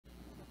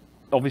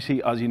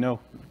obviously, as you know,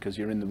 because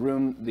you're in the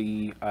room,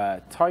 the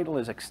title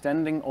is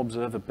Extending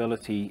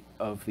Observability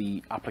of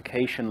the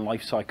Application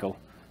Lifecycle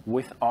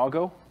with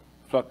Argo,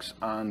 Flux,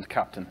 and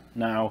Keptn.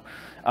 Now,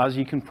 as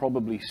you can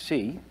probably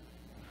see,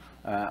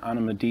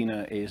 Anna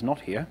Medina is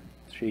not here.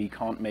 She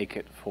can't make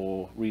it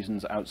for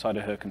reasons outside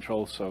of her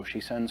control, so she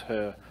sends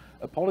her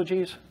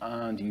apologies,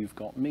 and you've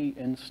got me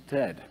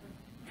instead.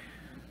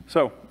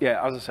 So,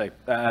 yeah, as I say,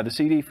 the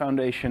CD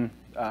Foundation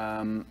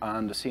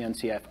and the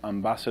CNCF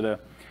ambassador,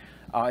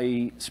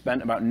 I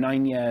spent about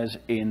 9 years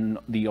in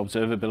the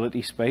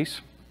observability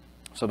space.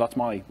 So that's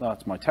my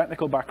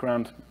technical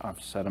background. I've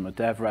said I'm a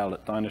DevRel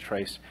at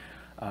Dynatrace.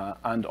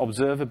 And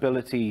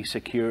observability,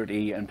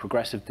 security, and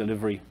progressive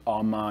delivery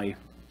are my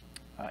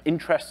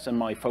interests and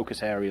my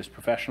focus areas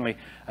professionally.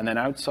 And then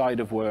outside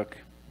of work,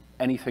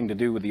 anything to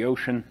do with the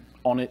ocean,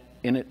 on it,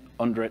 in it,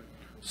 under it,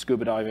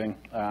 scuba diving.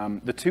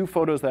 The two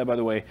photos there, by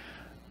the way,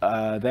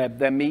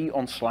 they're me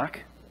on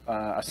Slack.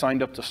 I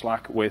signed up to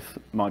Slack with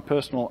my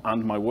personal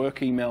and my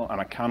work email,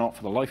 and I cannot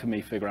for the life of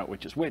me figure out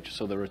which is which.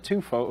 So there are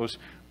two photos,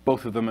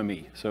 both of them are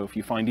me. So if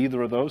you find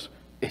either of those,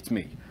 it's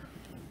me.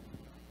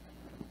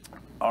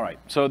 All right,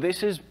 so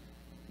this is,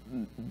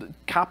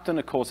 Keptn,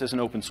 of course, is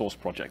an open source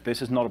project.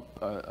 This is not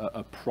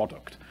a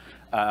product.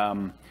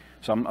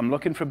 So I'm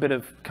looking for a bit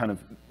of kind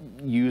of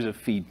user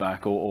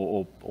feedback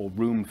or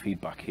room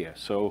feedback here.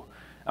 So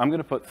I'm going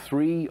to put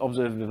 3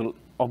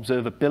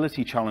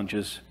 observability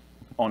challenges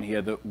on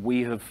here that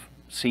we have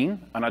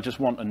seen, and I just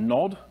want a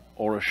nod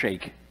or a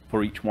shake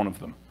for each one of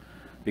them.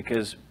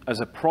 Because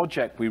as a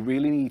project, we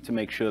really need to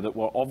make sure that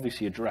we're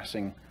obviously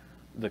addressing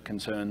the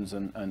concerns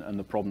and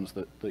the problems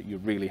that you're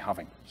really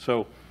having.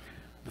 So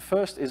the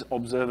first is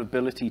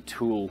observability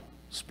tool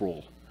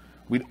sprawl.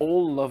 We'd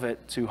all love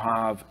it to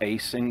have a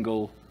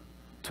single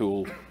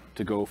tool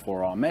to go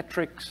for our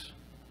metrics.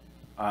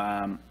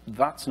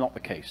 That's not the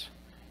case.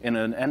 In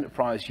an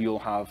enterprise, you'll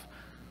have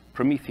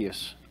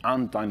Prometheus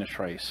and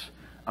Dynatrace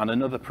and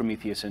another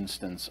Prometheus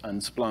instance and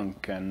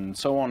Splunk and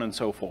so on and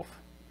so forth.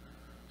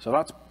 So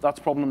that's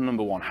problem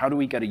number 1. How do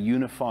we get a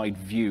unified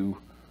view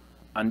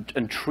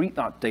and treat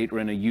that data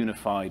in a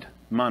unified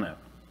manner?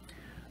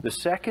 The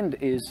second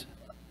is,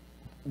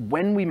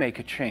 when we make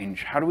a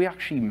change, how do we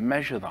actually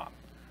measure that?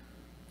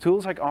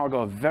 Tools like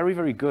Argo are very,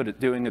 very good at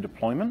doing a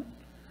deployment,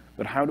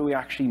 but how do we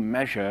actually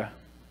measure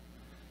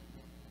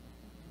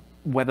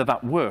whether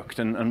that worked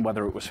and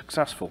whether it was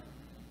successful?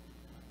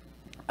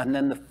 And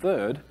then the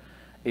third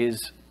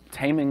is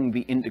taming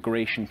the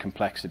integration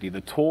complexity.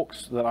 The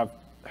talks that I've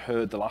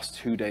heard the last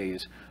 2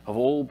 days have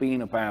all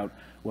been about,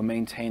 we're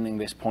maintaining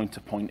this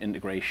point-to-point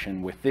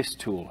integration with this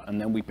tool, and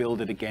then we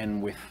build it again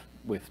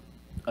with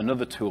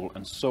another tool,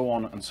 and so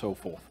on and so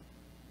forth.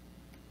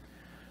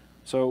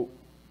 So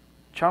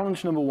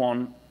challenge number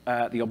 1,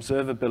 the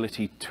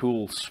observability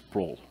tool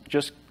sprawl.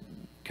 Just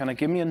kind of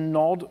give me a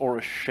nod or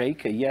a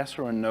shake, a yes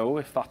or a no,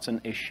 if that's an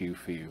issue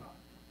for you.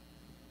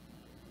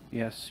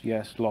 Yes,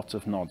 yes, lots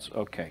of nods.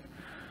 Okay.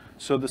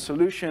 So the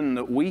solution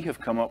that we have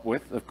come up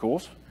with, of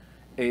course,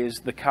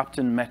 is the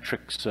Keptn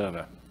metrics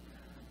server.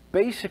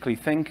 Basically,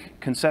 think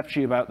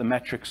conceptually about the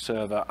metrics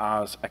server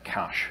as a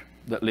cache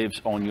that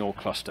lives on your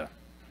cluster.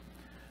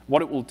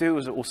 What it will do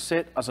is it will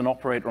sit as an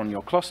operator on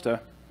your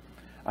cluster,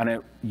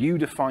 and you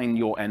define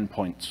your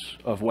endpoints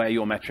of where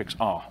your metrics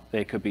are.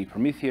 They could be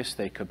Prometheus,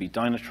 they could be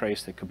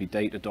Dynatrace, they could be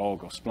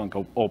Datadog or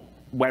Splunk or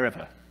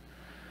wherever.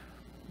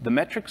 The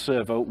metrics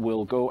server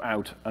will go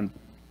out and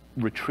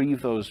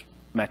retrieve those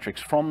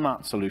metrics from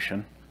that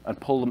solution and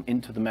pull them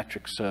into the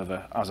metrics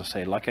server, as I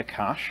say, like a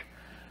cache.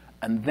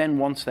 And then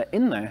once they're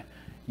in there,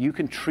 you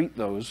can treat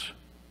those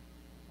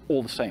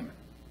all the same.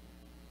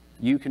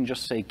 You can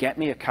just say, get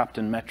me a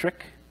Keptn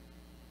metric.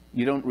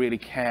 You don't really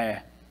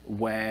care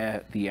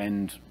where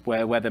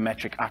the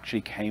metric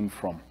actually came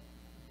from.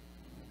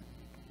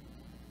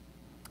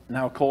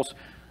 Now, of course,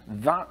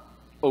 that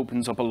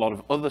opens up a lot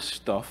of other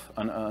stuff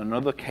and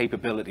other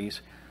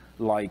capabilities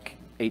like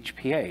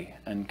HPA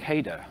and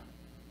CADA.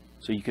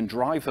 So you can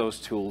drive those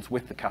tools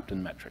with the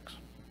Keptn metrics.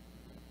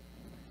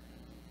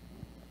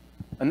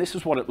 And this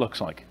is what it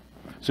looks like.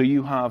 So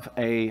you have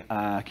a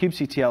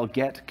kubectl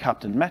get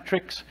Keptn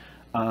metrics,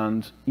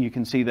 and you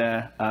can see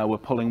there we're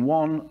pulling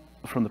one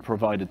from the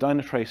provider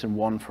Dynatrace and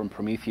one from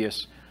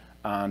Prometheus.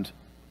 And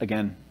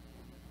again,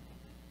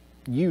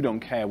 you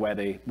don't care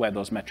where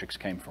those metrics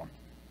came from.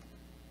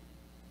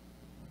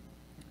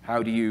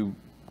 How do you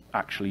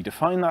actually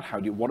define that?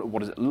 What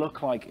does it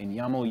look like in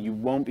YAML? You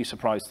won't be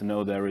surprised to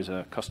know there is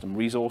a custom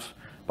resource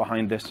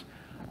behind this.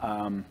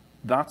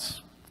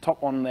 That's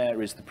top one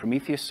there is the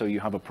Prometheus. So you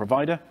have a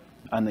provider,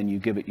 and then you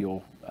give it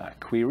your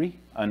query.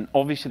 And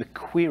obviously the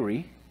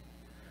query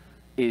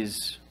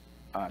is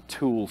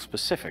tool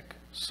specific.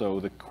 So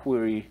the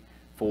query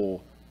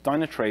for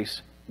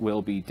Dynatrace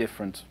will be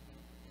different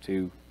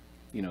to,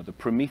 the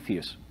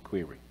Prometheus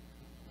query.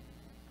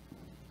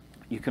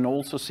 You can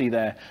also see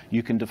there,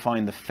 you can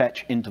define the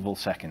fetch interval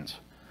seconds.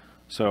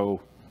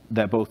 So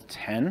they're both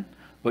 10,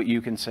 but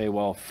you can say,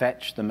 well,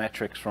 fetch the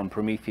metrics from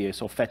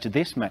Prometheus, or fetch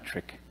this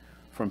metric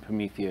from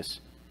Prometheus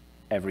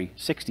every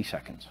 60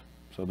 seconds.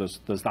 So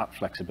there's that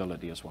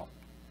flexibility as well.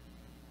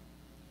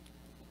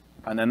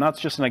 And then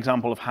that's just an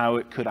example of how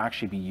it could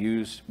actually be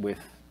used with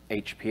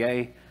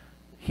HPA.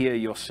 Here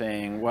you're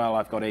saying, well,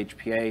 I've got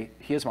HPA.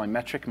 Here's my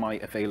metric, my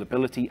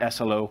availability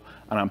SLO,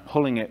 and I'm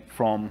pulling it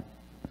from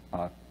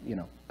a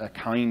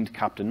kind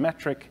Keptn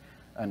metric,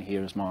 and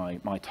here's my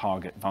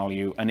target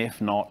value. And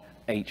if not,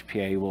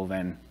 HPA will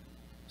then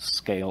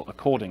scale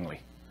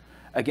accordingly.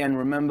 Again,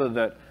 remember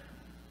that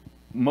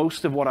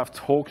most of what I've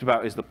talked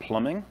about is the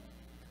plumbing.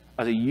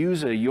 As a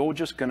user, you're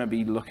just going to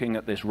be looking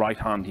at this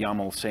right-hand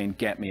YAML saying,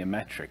 get me a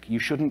metric. You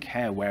shouldn't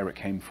care where it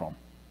came from.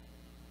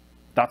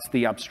 That's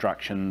the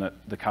abstraction that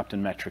the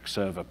Keptn metric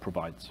server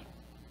provides.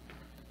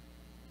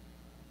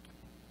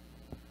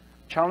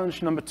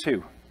 Challenge number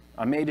 2.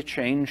 I made a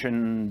change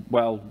and,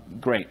 well,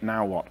 great,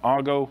 now what?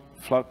 Argo,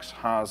 Flux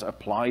has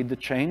applied the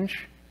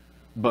change,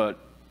 but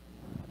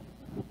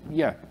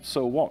yeah,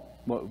 so what?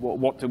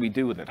 What do we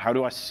do with it? How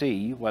do I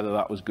see whether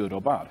that was good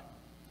or bad?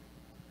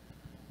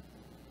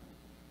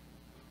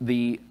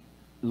 The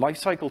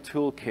Lifecycle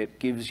toolkit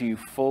gives you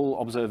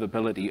full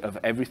observability of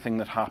everything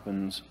that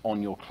happens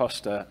on your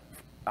cluster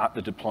at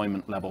the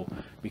deployment level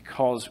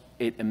because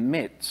it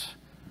emits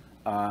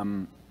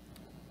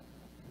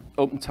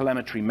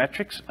OpenTelemetry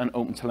metrics and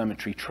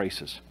OpenTelemetry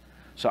traces.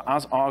 So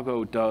as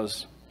Argo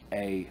does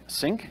a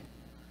sync,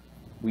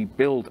 we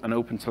build an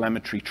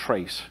OpenTelemetry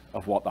trace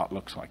of what that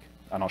looks like.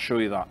 And I'll show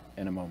you that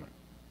in a moment.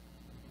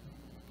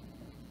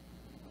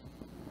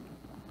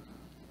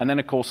 And then,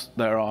 of course,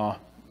 there are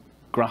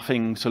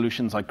graphing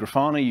solutions like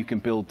Grafana. You can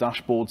build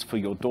dashboards for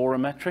your DORA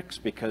metrics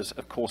because,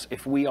 of course,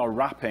 if we are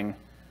wrapping,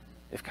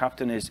 if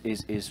Keptn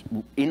is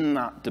in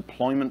that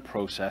deployment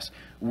process,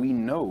 we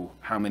know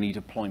how many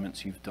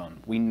deployments you've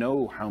done. We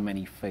know how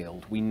many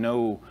failed. We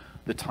know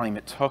the time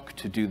it took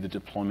to do the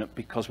deployment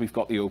because we've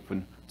got the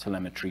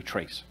OpenTelemetry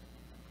trace.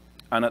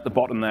 And at the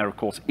bottom there, of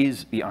course,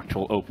 is the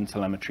actual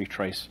OpenTelemetry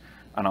trace.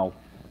 And I'll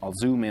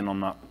zoom in on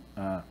that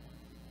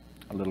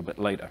a little bit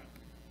later.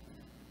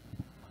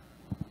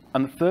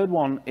 And the third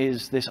one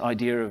is this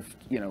idea of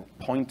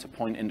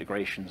point-to-point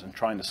integrations and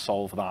trying to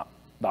solve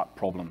that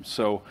problem.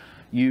 So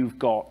you've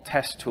got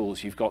test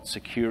tools, you've got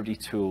security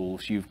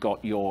tools, you've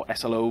got your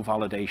SLO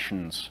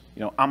validations.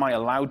 Am I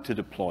allowed to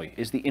deploy?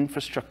 Is the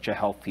infrastructure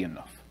healthy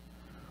enough?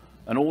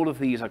 And all of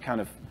these are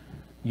kind of,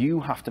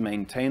 you have to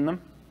maintain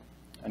them.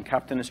 And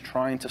Keptn is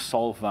trying to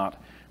solve that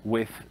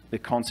with the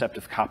concept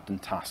of Keptn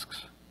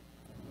tasks.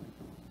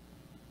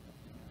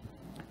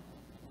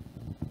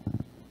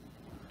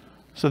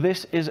 So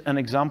this is an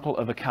example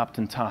of a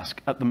Keptn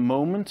task. At the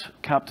moment,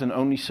 Keptn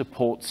only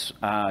supports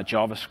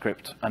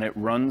JavaScript, and it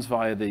runs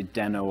via the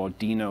Deno or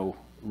Dino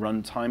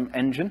runtime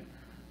engine.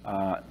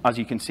 As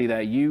you can see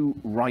there, you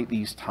write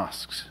these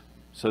tasks,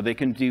 so they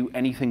can do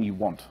anything you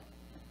want.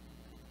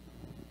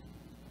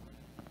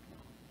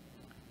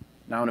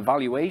 Now, an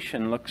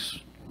evaluation looks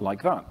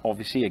like that.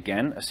 Obviously,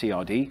 again, a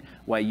CRD,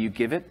 where you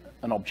give it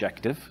an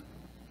objective,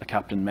 a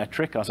Keptn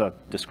metric, as I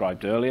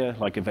described earlier,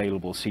 like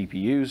available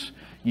CPUs.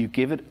 You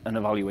give it an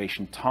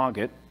evaluation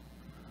target,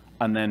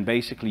 and then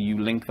basically you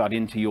link that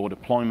into your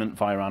deployment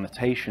via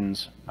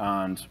annotations,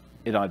 and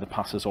it either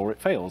passes or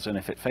it fails. And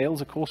if it fails,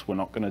 of course, we're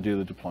not going to do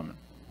the deployment.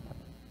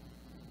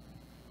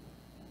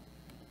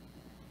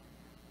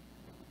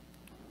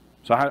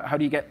 So how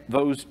do you get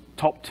those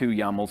top 2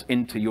 YAMLs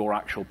into your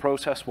actual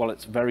process? Well,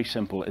 it's very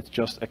simple. It's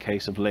just a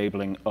case of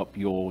labeling up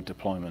your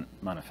deployment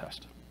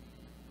manifest.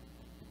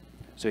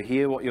 So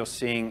here what you're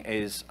seeing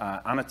is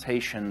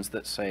annotations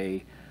that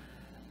say,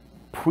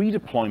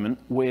 pre-deployment,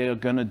 we're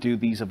going to do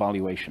these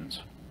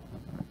evaluations.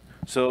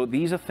 So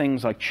these are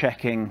things like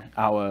checking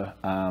our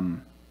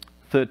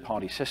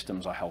third-party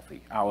systems are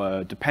healthy,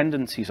 our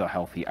dependencies are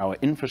healthy, our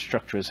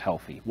infrastructure is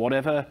healthy,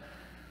 whatever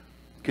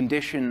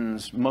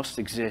conditions must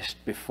exist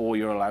before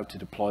you're allowed to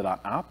deploy that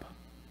app.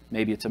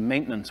 Maybe it's a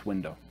maintenance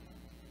window.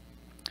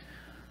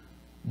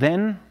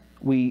 Then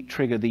we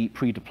trigger the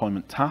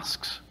pre-deployment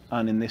tasks.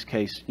 And in this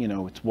case,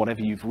 it's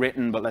whatever you've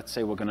written, but let's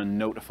say we're going to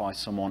notify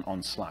someone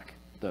on Slack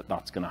that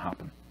that's going to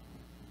happen.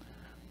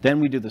 Then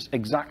we do this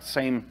exact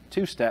same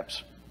 2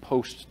 steps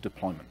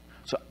post-deployment.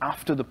 So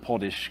after the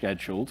pod is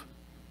scheduled,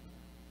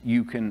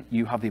 you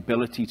have the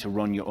ability to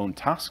run your own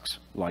tasks,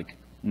 like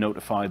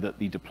notify that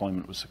the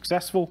deployment was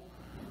successful,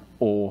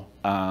 or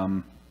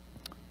rollback,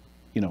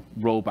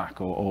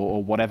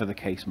 or whatever the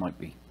case might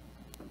be.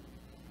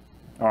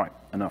 All right,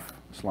 enough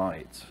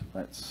slides.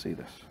 Let's see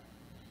this.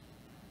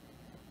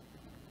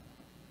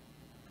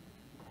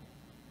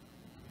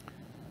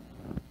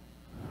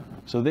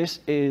 So this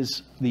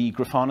is the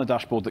Grafana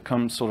dashboard that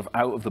comes sort of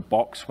out of the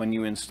box when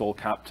you install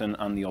Keptn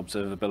and the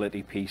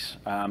observability piece.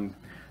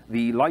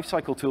 The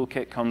Lifecycle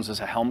toolkit comes as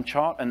a Helm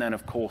chart, and then,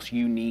 of course,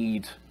 you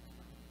need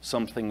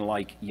something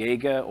like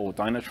Jaeger or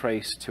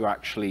Dynatrace to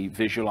actually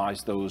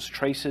visualize those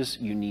traces.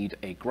 You need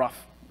a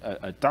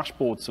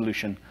dashboard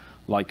solution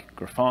like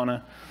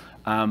Grafana.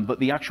 But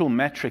the actual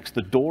metrics,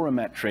 the DORA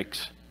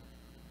metrics,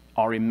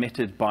 are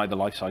emitted by the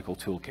Lifecycle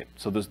toolkit.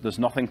 So there's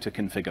nothing to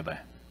configure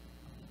there.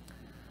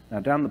 Now,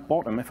 down the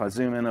bottom, if I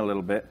zoom in a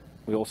little bit,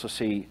 we also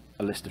see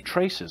a list of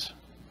traces.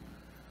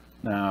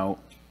 Now,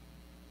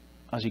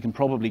 as you can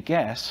probably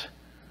guess,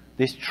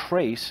 this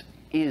trace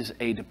is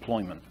a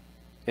deployment.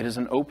 It is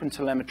an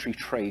OpenTelemetry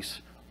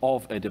trace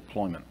of a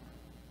deployment.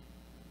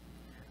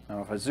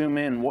 Now, if I zoom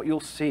in, what you'll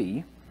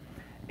see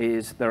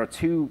is there are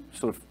two,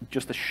 sort of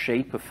just the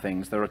shape of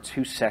things, there are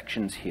two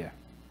sections here.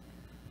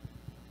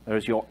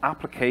 There's your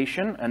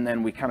application, and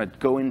then we kind of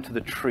go into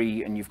the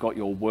tree, and you've got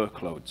your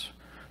workloads.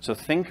 So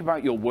think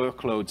about your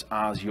workloads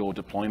as your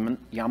deployment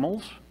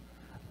YAMLs,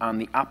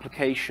 and the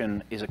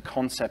application is a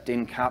concept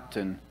in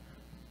Keptn,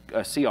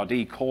 a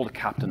CRD called a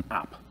Keptn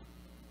app.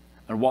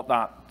 And what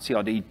that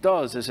CRD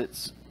does is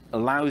it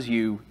allows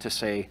you to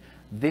say,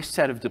 this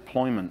set of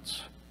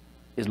deployments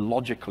is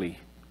logically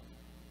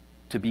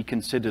to be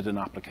considered an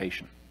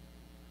application.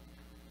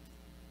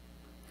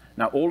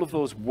 Now, all of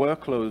those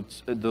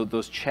workloads,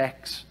 those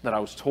checks that I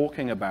was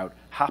talking about,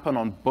 happen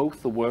on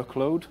both the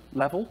workload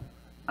level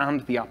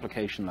and the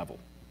application level.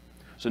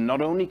 So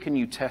not only can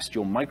you test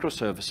your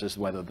microservices,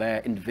 whether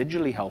they're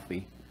individually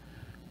healthy,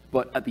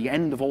 but at the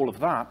end of all of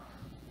that,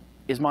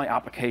 is my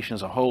application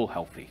as a whole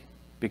healthy?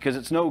 Because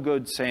it's no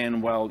good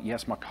saying, well,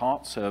 yes, my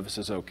cart service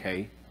is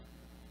okay,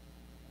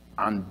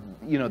 and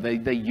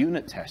they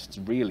unit tests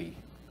really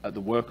at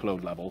the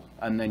workload level,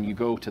 and then you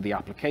go to the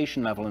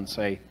application level and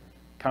say,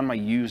 can my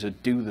user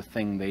do the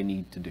thing they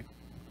need to do?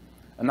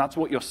 And that's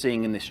what you're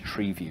seeing in this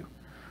tree view.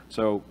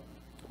 So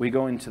we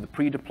go into the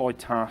pre-deployed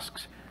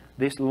tasks.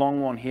 This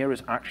long one here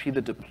is actually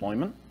the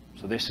deployment.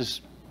 So this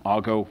is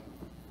Argo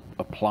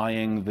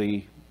applying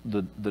the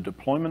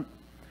deployment.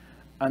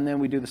 And then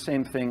we do the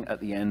same thing at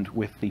the end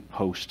with the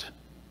post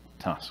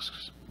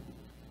tasks.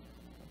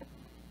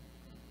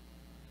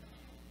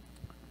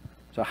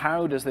 So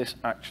how does this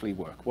actually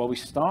work? Well, we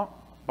start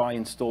by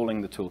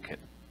installing the toolkit.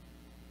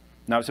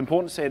 Now, it's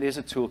important to say it is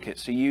a toolkit.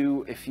 So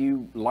if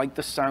you like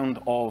the sound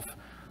of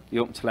the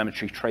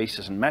OpenTelemetry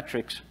traces and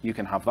metrics, you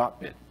can have that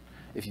bit.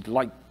 If you'd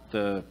like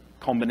the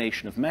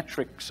combination of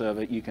metric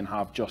server, you can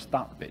have just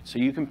that bit. So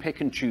you can pick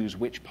and choose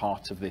which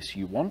parts of this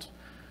you want,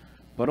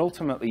 but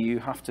ultimately you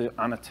have to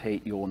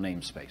annotate your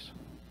namespace.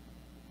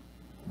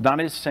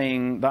 That is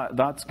saying,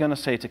 that's going to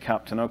say to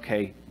Keptn,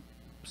 okay,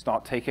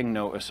 start taking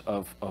notice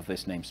of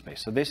this namespace.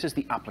 So this is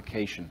the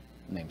application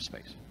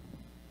namespace.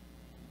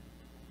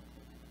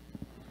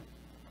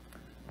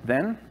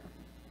 Then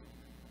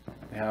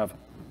we have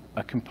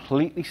a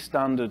completely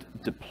standard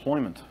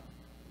deployment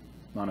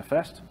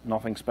manifest,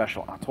 nothing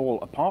special at all,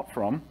 apart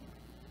from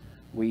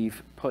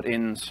we've put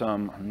in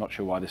some, I'm not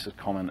sure why this is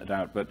commented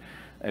out, but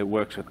it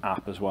works with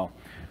app as well.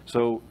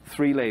 So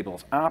 3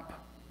 labels, app,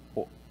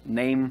 or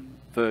name,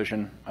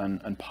 version,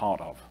 and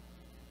part of.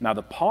 Now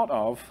the part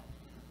of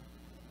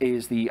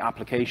is the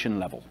application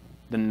level.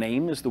 The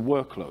name is the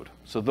workload.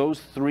 So those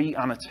 3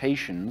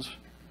 annotations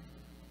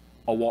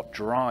are what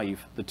drive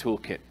the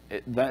toolkit.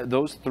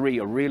 Those 3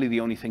 are really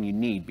the only thing you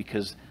need,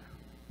 because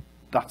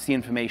that's the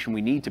information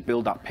we need to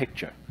build that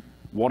picture.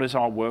 What is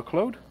our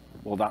workload?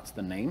 Well, that's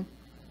the name.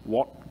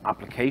 What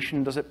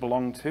application does it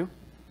belong to?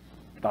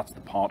 That's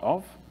the part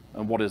of.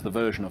 And what is the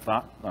version of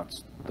that?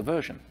 That's the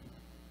version.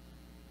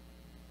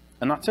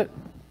 And that's it.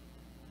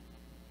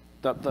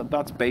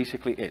 That's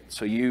basically it.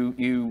 So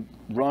you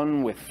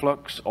run with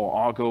Flux or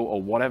Argo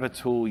or whatever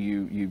tool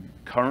you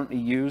currently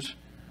use,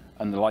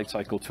 and the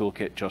Lifecycle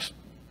toolkit just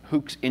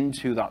hooks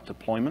into that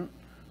deployment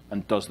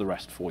and does the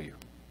rest for you.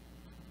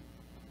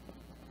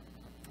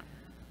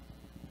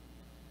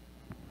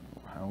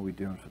 How are we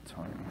doing for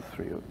time?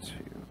 3:02,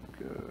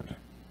 good.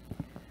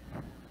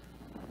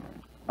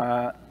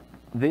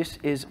 This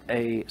is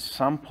a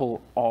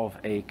sample of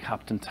a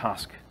Keptn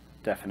task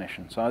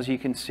definition. So as you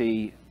can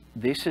see,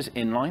 this is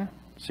inline,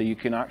 so you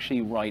can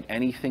actually write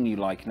anything you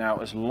like. Now,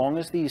 as long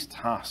as these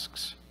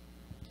tasks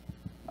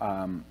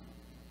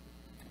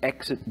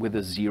exit with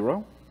a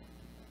 0,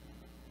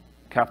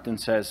 Keptn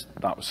says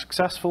that was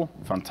successful,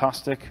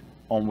 fantastic,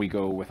 on we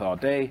go with our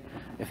day.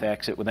 If they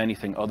exit with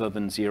anything other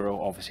than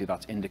 0, obviously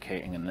that's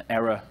indicating an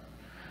error.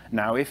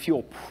 Now, if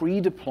your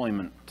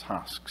pre-deployment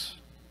tasks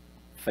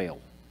fail,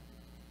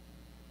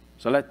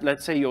 so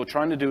let's say you're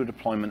trying to do a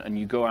deployment and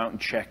you go out and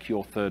check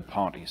your third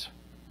parties.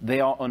 They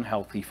are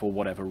unhealthy for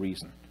whatever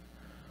reason.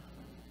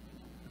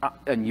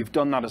 And you've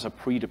done that as a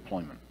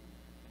pre-deployment.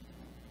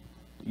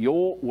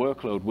 Your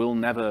workload will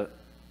never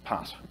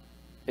pass.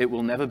 It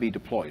will never be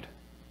deployed.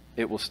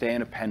 It will stay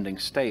in a pending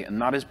state,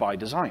 and that is by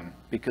design,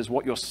 because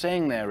what you're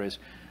saying there is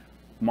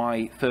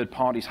my third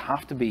parties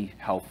have to be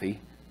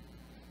healthy,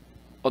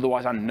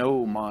 otherwise I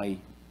know my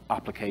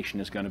application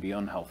is going to be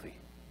unhealthy.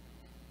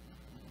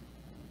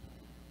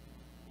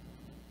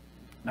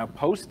 Now,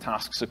 post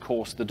tasks, of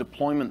course, the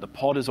deployment, the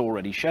pod is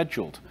already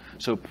scheduled.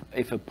 So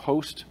if a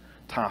post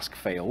task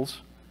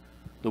fails,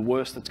 the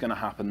worst that's going to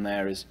happen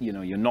there is,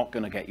 you're not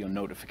going to get your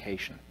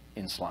notification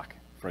in Slack,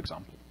 for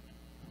example.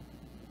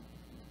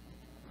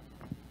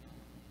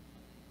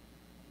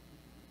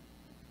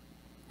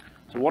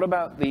 So what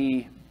about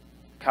the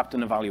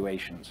Keptn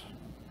evaluations?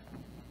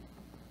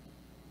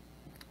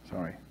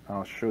 Sorry,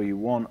 I'll show you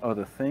one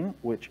other thing,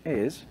 which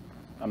is,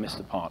 I missed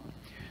a part.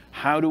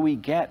 How do we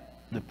get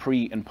the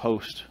pre and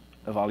post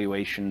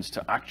evaluations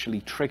to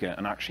actually trigger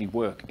and actually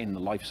work in the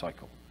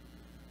lifecycle.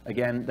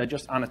 Again, they're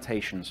just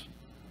annotations.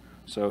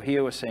 So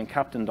here we're saying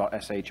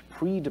Keptn.sh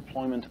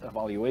pre-deployment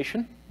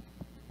evaluation,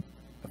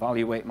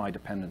 evaluate my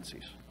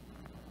dependencies.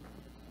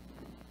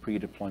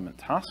 Pre-deployment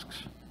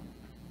tasks,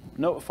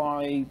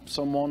 notify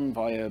someone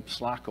via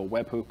Slack or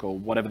webhook or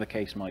whatever the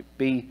case might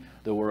be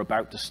that we're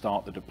about to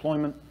start the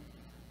deployment,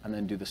 and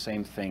then do the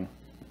same thing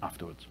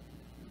afterwards.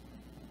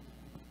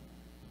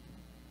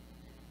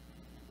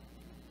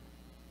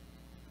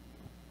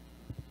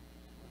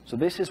 So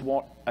this is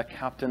what a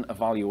Keptn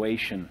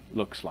evaluation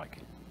looks like.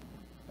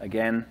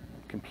 Again,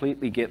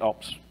 completely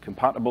GitOps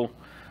compatible.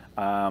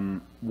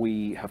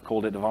 We have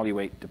called it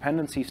evaluate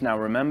dependencies. Now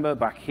remember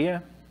back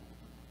here,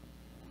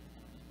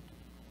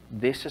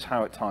 this is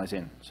how it ties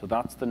in. So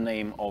that's the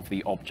name of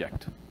the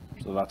object.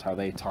 So that's how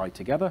they tie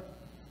together.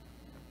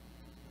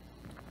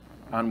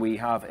 And we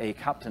have a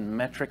Keptn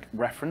metric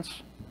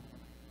reference.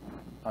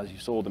 As you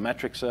saw, the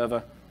metric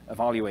server,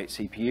 evaluate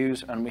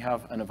CPUs, and we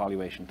have an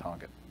evaluation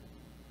target.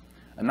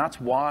 And that's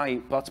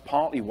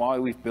partly why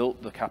we've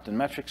built the Keptn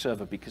metric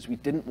server, because we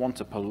didn't want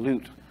to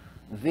pollute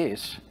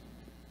this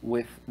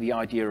with the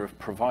idea of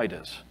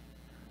providers.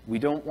 We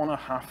don't want to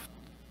have,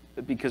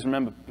 because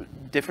remember,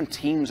 different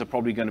teams are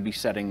probably going to be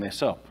setting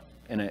this up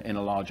in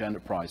a large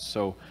enterprise.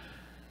 So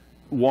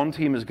one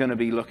team is going to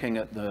be looking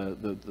at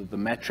the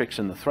metrics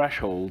and the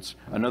thresholds.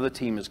 Another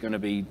team is going to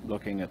be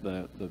looking at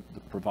the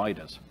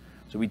providers.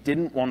 So we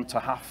didn't want to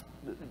have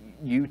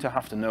you to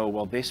have to know,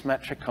 well, this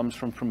metric comes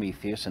from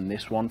Prometheus and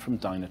this one from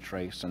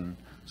Dynatrace and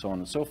so on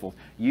and so forth.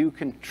 You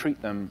can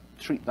treat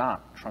that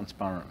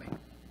transparently.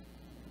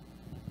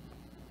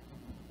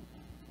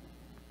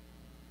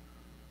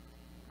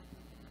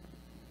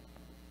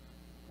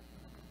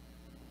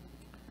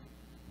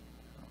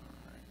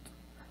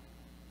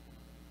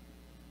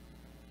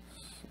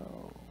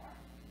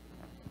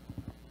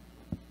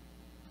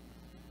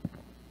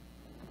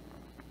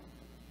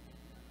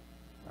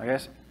 I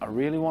guess I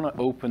really want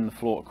to open the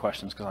floor to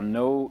questions, because I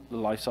know the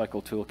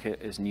Lifecycle toolkit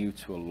is new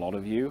to a lot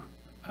of you.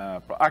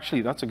 But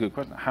actually, that's a good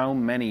question. How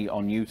many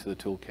are new to the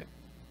toolkit?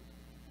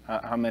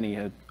 How many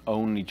had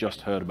only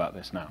just heard about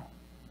this now?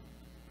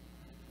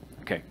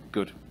 Okay,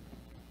 good.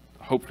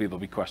 Hopefully there'll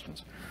be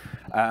questions.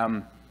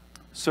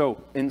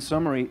 So in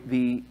summary,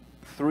 the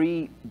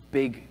three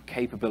big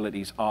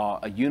capabilities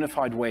are a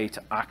unified way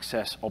to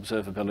access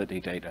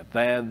observability data.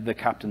 They're the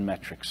Keptn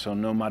metrics. So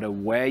no matter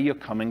where you're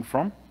coming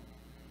from,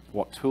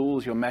 what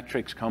tools your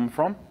metrics come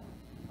from,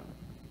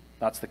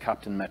 that's the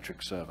Keptn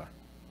metric server.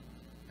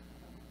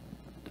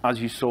 As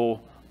you saw,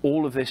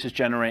 all of this is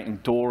generating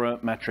DORA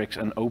metrics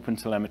and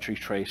OpenTelemetry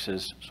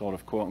traces, sort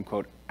of quote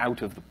unquote,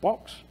 out of the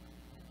box.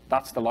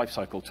 That's the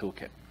Lifecycle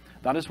toolkit.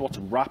 That is what's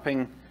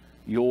wrapping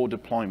your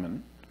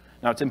deployment.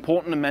 Now, it's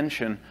important to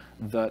mention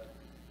that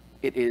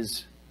it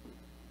is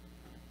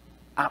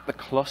at the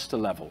cluster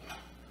level.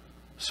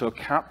 So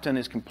Keptn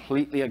is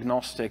completely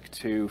agnostic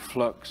to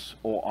Flux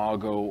or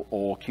Argo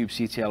or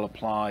kubectl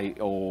apply,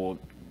 or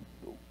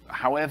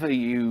however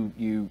you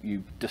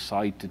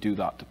decide to do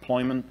that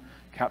deployment.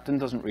 Keptn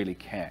doesn't really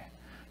care,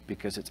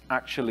 because it's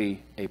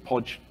actually a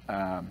pod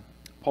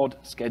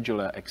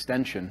scheduler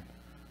extension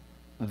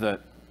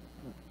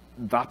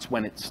that's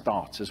when it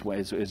starts, is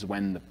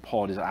when the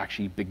pod is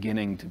actually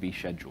beginning to be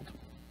scheduled.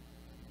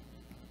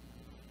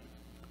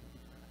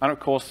 And of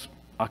course,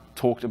 I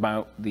talked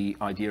about the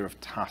idea of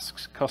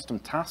tasks, custom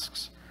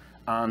tasks,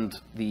 and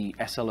the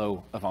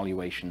SLO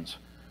evaluations.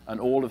 And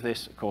all of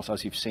this, of course,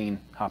 as you've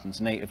seen,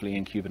 happens natively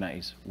in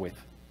Kubernetes with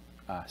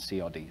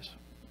CRDs.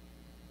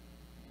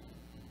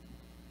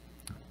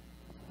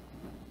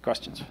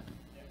 Questions?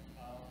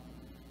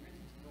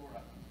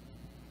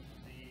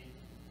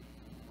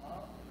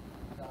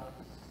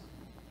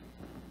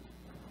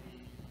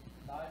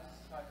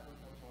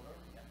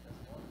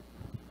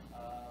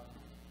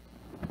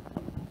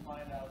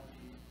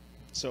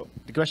 So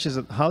the question is,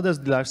 how does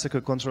the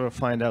Lifecycle controller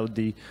find out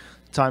the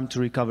time to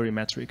recovery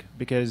metric?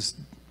 Because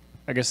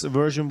I guess a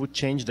version would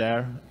change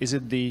there. Is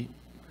it the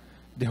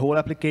whole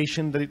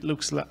application that it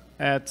looks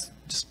at,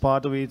 just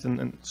part of it?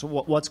 And so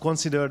what's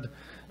considered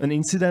an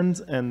incident,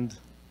 and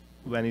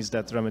when is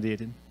that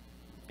remediated?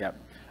 Yeah,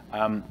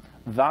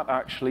 that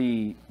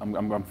actually,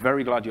 I'm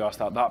very glad you asked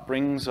that. That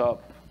brings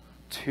up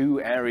two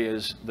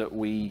areas that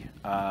we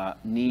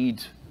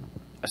need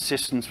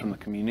assistance from the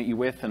community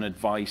with, and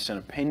advice and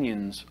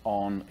opinions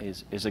on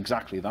is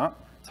exactly that,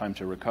 time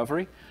to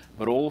recovery,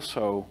 but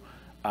also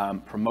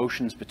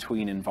promotions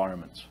between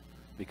environments.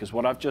 Because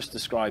what I've just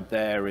described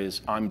there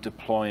is I'm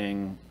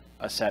deploying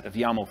a set of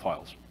YAML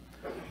files.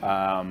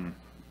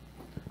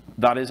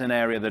 That is an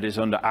area that is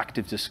under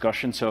active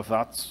discussion, so if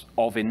that's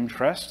of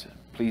interest,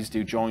 please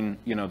do join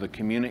the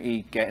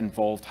community, get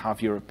involved,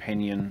 have your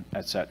opinion,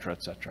 etc.,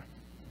 etc.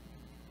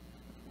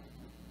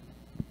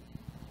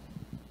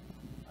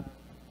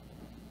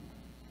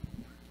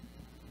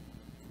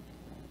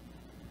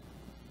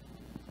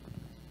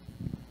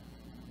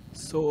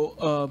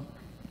 So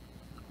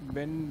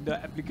when the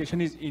application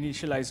is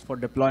initialized for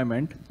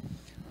deployment,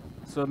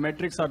 so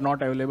metrics are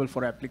not available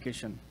for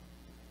application.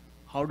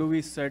 how do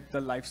we set the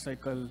life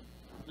cycle,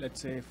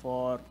 let's say,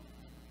 for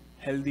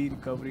healthy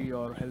recovery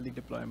or healthy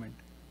deployment?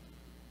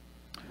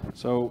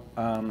 So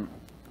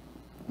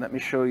let me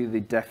show you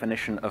the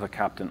definition of a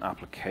Keptn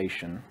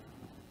application.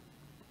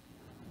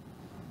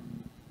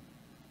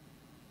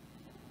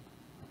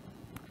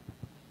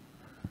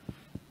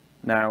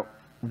 Now,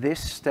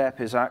 this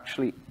step is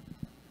actually,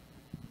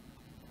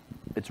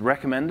 it's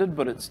recommended,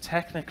 but it's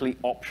technically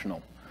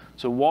optional.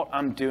 So what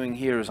I'm doing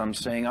here is I'm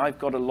saying I've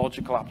got a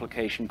logical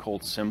application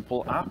called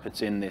simple app.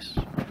 It's in this,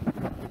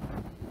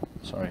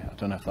 sorry, I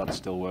don't know if that's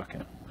still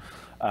working.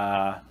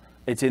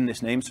 It's in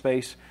this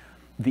namespace.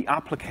 The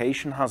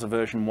application has a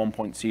version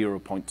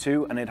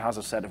 1.0.2, and it has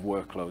a set of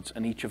workloads,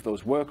 and each of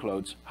those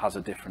workloads has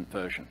a different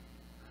version.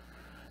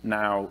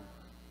 Now,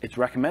 it's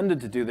recommended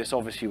to do this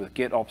obviously with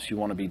GitOps. You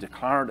want to be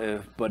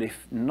declarative, but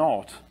if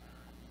not,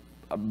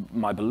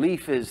 my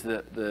belief is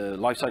that the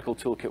Lifecycle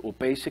toolkit will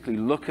basically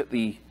look at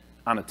the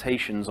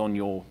annotations on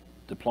your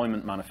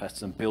deployment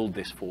manifests and build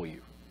this for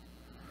you.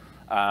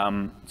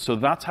 So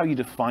that's how you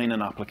define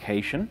an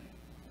application.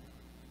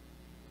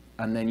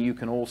 And then you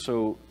can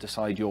also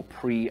decide your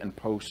pre and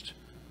post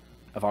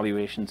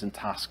evaluations and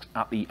tasks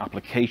at the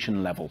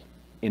application level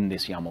in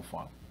this YAML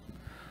file.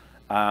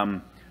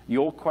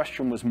 Your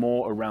question was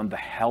more around the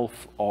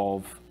health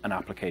of an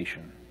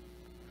application.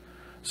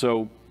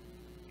 So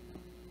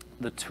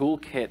the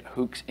toolkit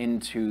hooks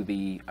into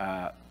the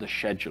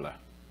scheduler.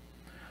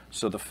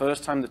 So the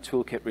first time the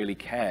toolkit really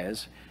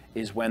cares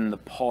is when the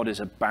pod is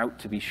about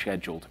to be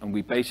scheduled. And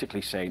we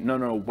basically say,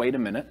 no, wait a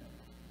minute.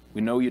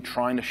 We know you're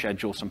trying to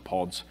schedule some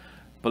pods,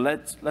 but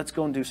let's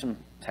go and do some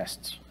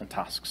tests and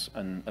tasks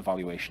and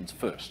evaluations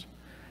first.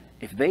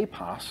 If they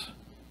pass,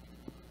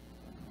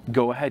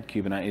 go ahead,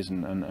 Kubernetes,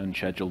 and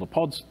schedule the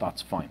pods.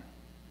 That's fine.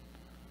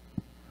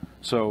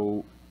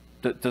 So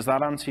does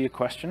that answer your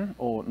question,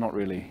 or not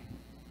really?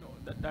 No,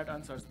 that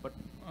answers, but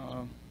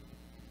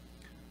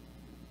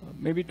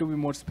maybe to be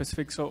more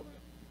specific, so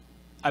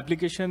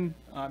application,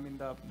 I mean,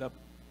 the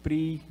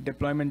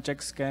pre-deployment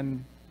checks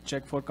can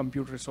check for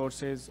compute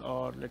resources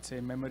or, let's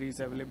say, memories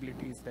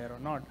availability is there or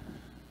not.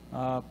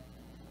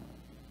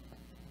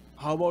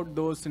 How about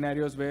those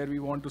scenarios where we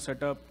want to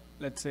set up,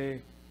 let's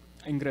say,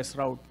 ingress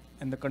route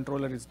and the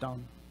controller is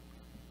down?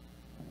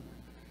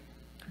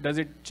 Does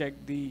it check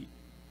the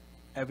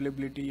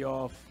availability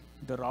of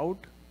the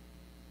route?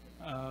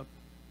 I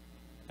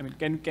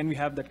mean, can we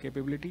have that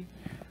capability?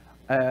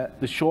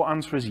 The short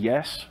answer is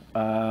yes.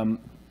 Have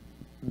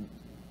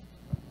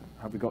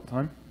we got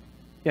time?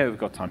 Yeah, we've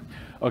got time.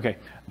 Okay.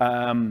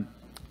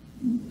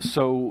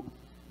 So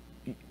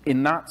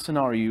in that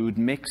scenario, you would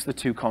mix the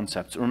two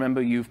concepts.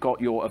 Remember, you've got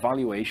your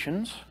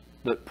evaluations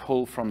that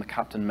pull from the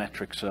Keptn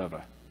metric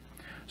server.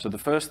 So the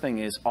first thing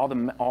is,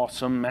 are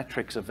some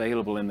metrics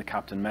available in the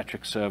Keptn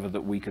metric server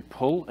that we could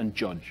pull and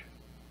judge?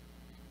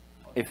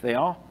 If they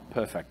are,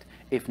 perfect.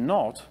 If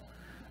not,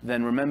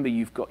 then remember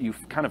you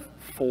kind of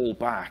fall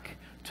back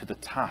to the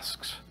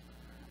tasks.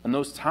 And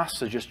those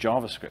tasks are just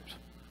JavaScript.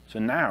 So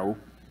now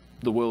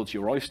the world's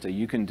your oyster.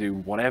 You can do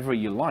whatever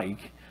you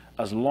like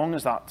as long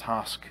as that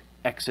task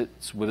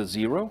exits with a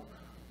 0.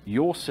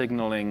 You're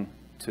signaling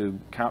to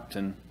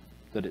Keptn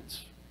that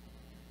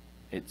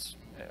it's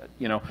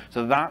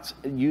so that's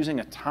using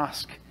a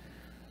task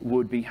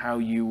would be how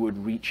you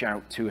would reach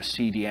out to a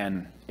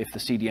CDN if the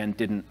CDN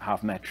didn't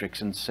have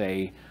metrics and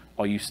say,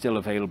 are you still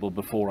available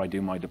before I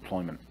do my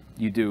deployment?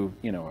 You do,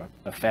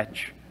 a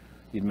fetch.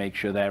 You'd make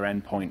sure their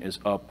endpoint is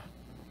up,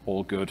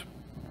 all good.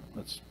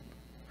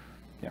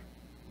 Yeah.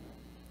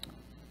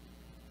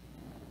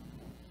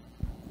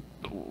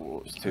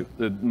 Oh,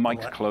 the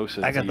mic's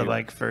closer. I got the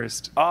mic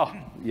first. Oh,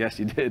 yes,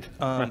 you did.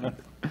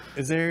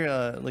 Is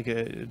there like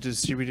a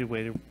distributed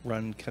way to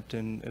run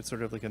Keptn at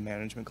sort of like a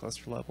management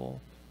cluster level?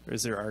 Or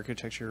is there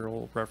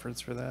architectural preference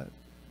for that?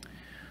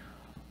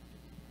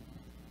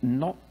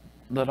 Not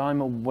that I'm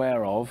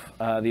aware of.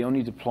 The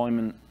only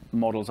deployment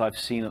models I've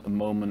seen at the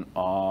moment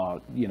are,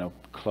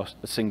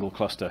 a single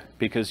cluster,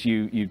 because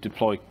you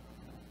deploy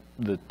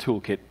the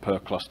toolkit per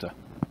cluster.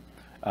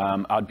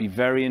 I'd be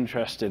very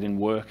interested in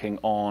working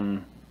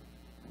on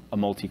a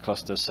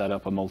multi-cluster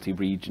setup, a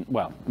multi-region,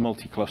 well,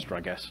 multi-cluster,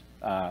 I guess,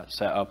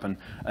 setup, and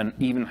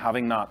even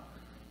having that,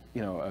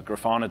 a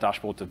Grafana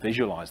dashboard to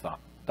visualize that.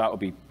 That would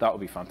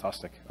be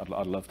fantastic.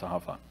 I'd love to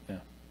have that. Yeah.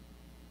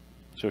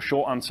 So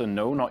short answer,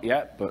 no, not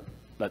yet, but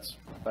let's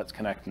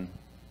connect and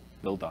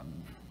build that.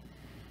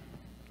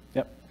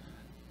 Yep.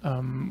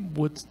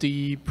 Would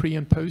the pre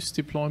and post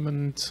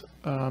deployment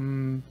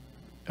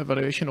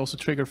evaluation also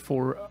trigger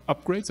for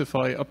upgrades if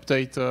I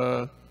update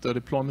the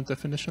deployment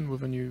definition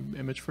with a new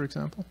image, for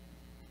example?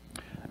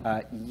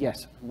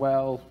 Yes.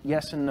 Well,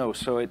 yes and no.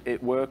 So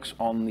it works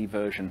on the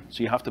version.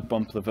 So you have to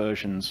bump the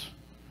versions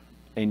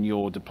in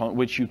your deployment,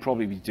 which you'd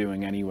probably be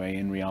doing anyway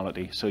in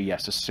reality. So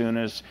yes, as soon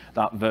as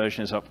that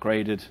version is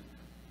upgraded,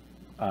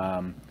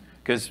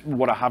 because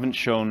what I haven't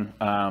shown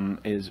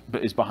is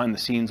behind the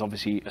scenes,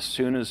 obviously, as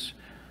soon as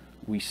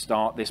we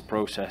start this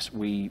process,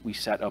 we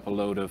set up a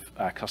load of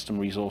custom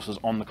resources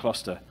on the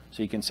cluster.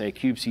 So you can say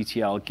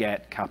kubectl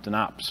get Keptn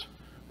apps,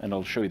 and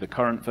it'll show you the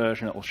current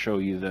version, it'll show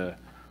you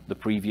the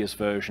previous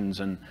versions,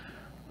 and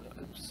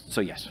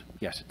so yes,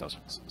 it does.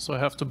 So I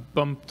have to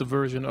bump the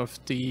version of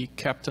the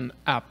Keptn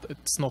app.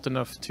 It's not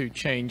enough to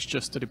change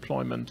just the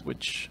deployment,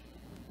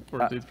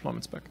 or the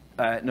deployment spec.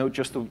 No,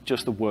 just the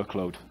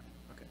workload.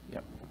 Okay.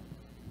 Yep.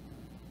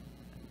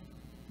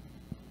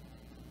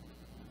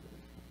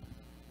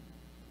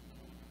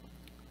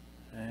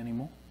 Any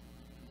more?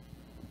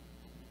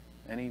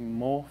 Any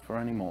more for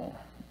any more?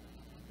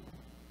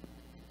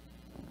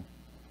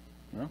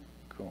 No?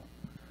 Cool.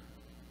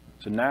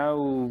 So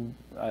now,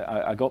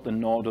 I got the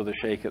nod or the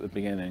shake at the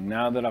beginning.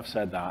 Now that I've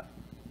said that,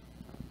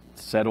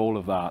 said all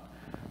of that,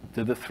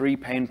 do the 3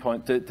 pain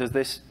points, does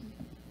this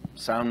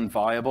sound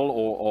viable,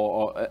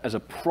 or as a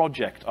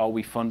project, are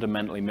we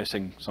fundamentally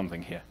missing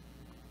something here?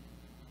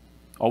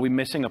 Are we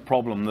missing a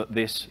problem that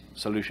this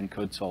solution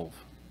could solve?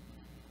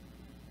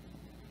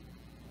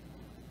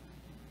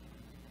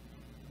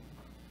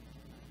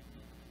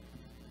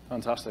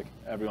 Fantastic.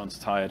 Everyone's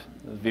tired.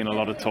 There's been a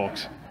lot of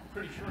talks.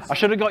 I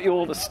should have got you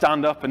all to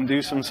stand up and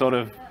do some sort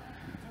of... 2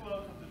 out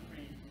of the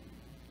 3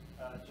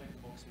 check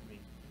the box with me.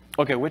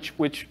 Okay,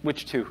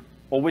 which 2?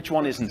 Or which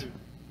one isn't? 2.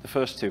 The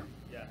first 2?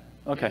 Yeah.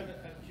 Okay. I got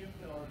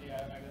already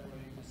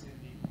to see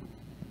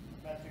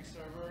the metric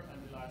server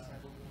and the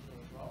lifecycle control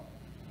as well.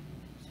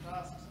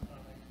 Tasks,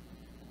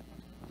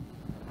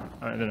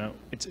 I don't know.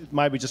 It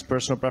might be just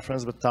personal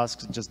preference, but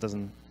tasks just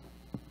doesn't...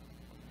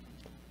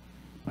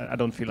 I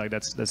don't feel like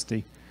that's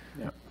the...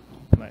 Yeah.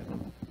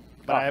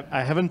 But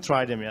I haven't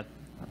tried them yet.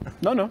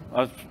 No.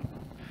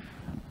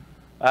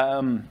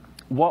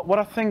 What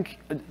I think,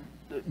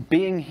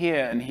 being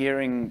here and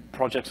hearing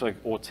projects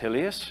like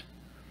Ortelius,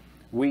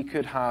 we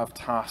could have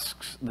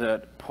tasks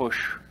that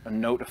push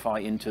and notify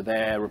into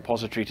their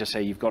repository to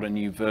say you've got a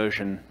new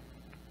version.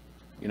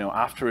 You know,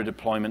 after a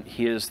deployment,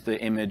 here's the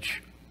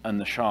image and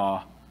the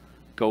SHA.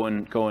 Go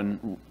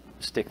and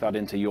stick that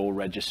into your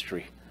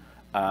registry,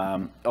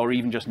 or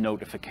even just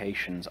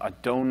notifications. I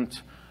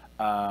don't.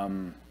 I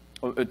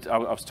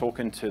was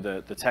talking to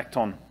the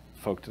Keptn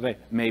folk today.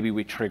 Maybe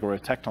we trigger a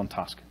Keptn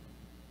task.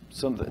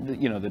 So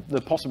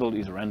the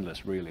possibilities are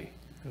endless, really.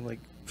 Or like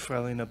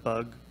filing a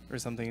bug or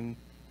something.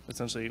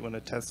 Essentially, when a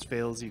test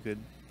fails, you could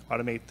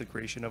automate the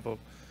creation of a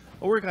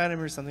work item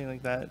or something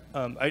like that.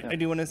 I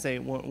do want to say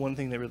one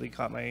thing that really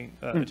caught my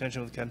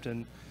attention with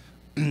Keptn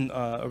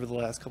over the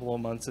last couple of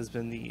months has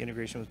been the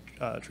integration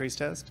with trace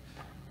test.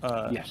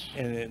 Yes.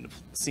 And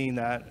seeing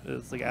that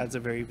is, like, adds a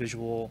very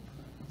visual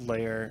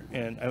layer.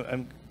 And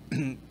I'm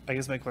I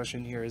guess my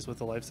question here is, with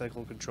the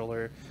lifecycle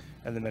controller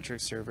and the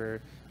metric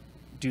server,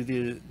 do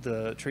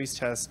the trace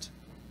tests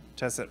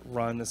that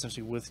run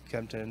essentially with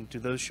Keptn, do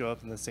those show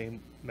up in the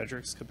same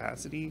metrics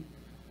capacity,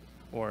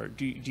 or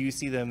do you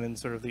see them in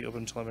sort of the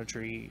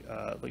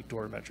OpenTelemetry like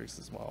door metrics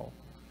as well?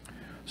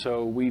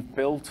 So we've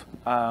built.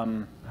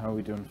 How are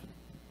we doing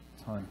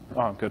for time?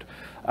 Oh, good.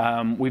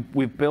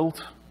 We've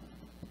built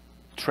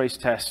trace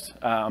test.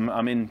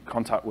 I'm in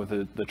contact with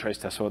the trace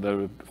test, so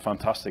they're a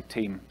fantastic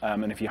team.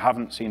 And if you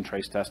haven't seen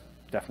trace test,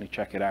 definitely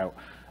check it out.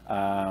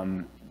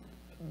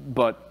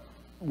 But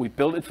we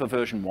built it for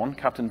version 1,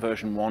 Keptn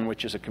version 1,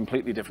 which is a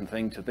completely different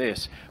thing to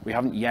this. We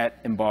haven't yet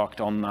embarked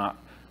on that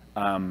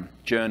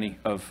journey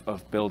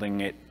of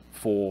building it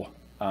for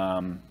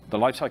the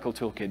Lifecycle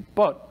toolkit.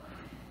 But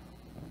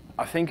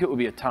I think it would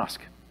be a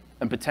task,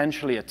 and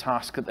potentially a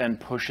task that then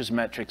pushes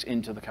metrics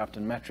into the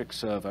Keptn metrics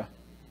server,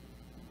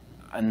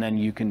 and then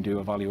you can do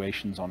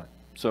evaluations on it.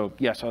 So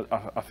yes,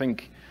 I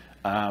think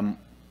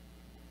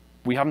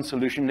we haven't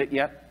solutioned it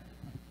yet,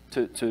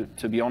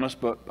 to be honest,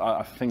 but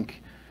I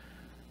think,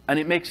 and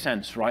it makes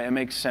sense, right? It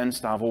makes sense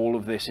to have all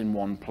of this in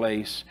one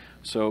place.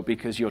 So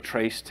because your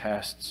trace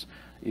tests,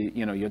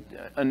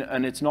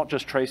 and it's not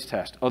just trace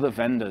test, other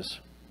vendors,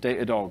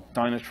 Datadog,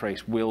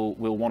 Dynatrace will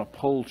want to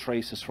pull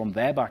traces from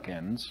their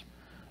backends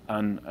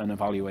and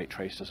evaluate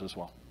traces as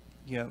well.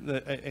 Yeah,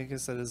 I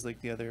guess that is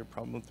like the other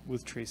problem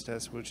with trace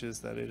test, which is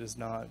that it is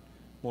not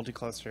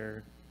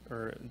multi-cluster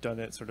or done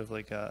at sort of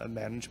like a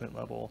management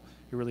level.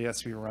 It really has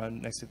to be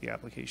run next to the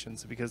application.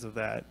 So because of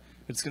that,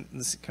 it's kind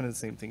of the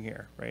same thing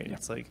here, right? Yeah.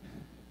 It's like,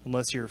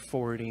 unless you're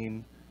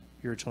forwarding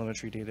your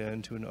telemetry data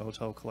into an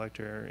hotel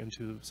collector,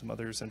 into some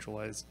other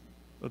centralized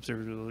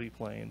observability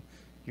plane,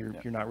 you're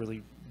not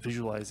really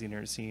visualizing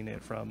or seeing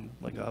it from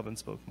like a hub and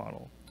spoke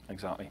model.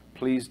 Exactly.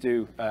 Please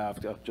do,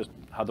 I've just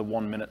had the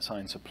 1 minute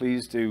sign, so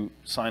please do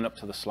sign up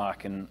to the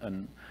Slack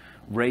and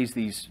raise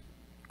these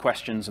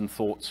questions and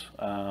thoughts.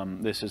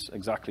 This is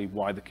exactly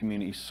why the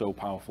community is so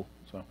powerful.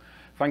 So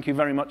thank you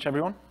very much,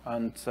 everyone.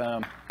 And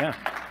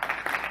yeah.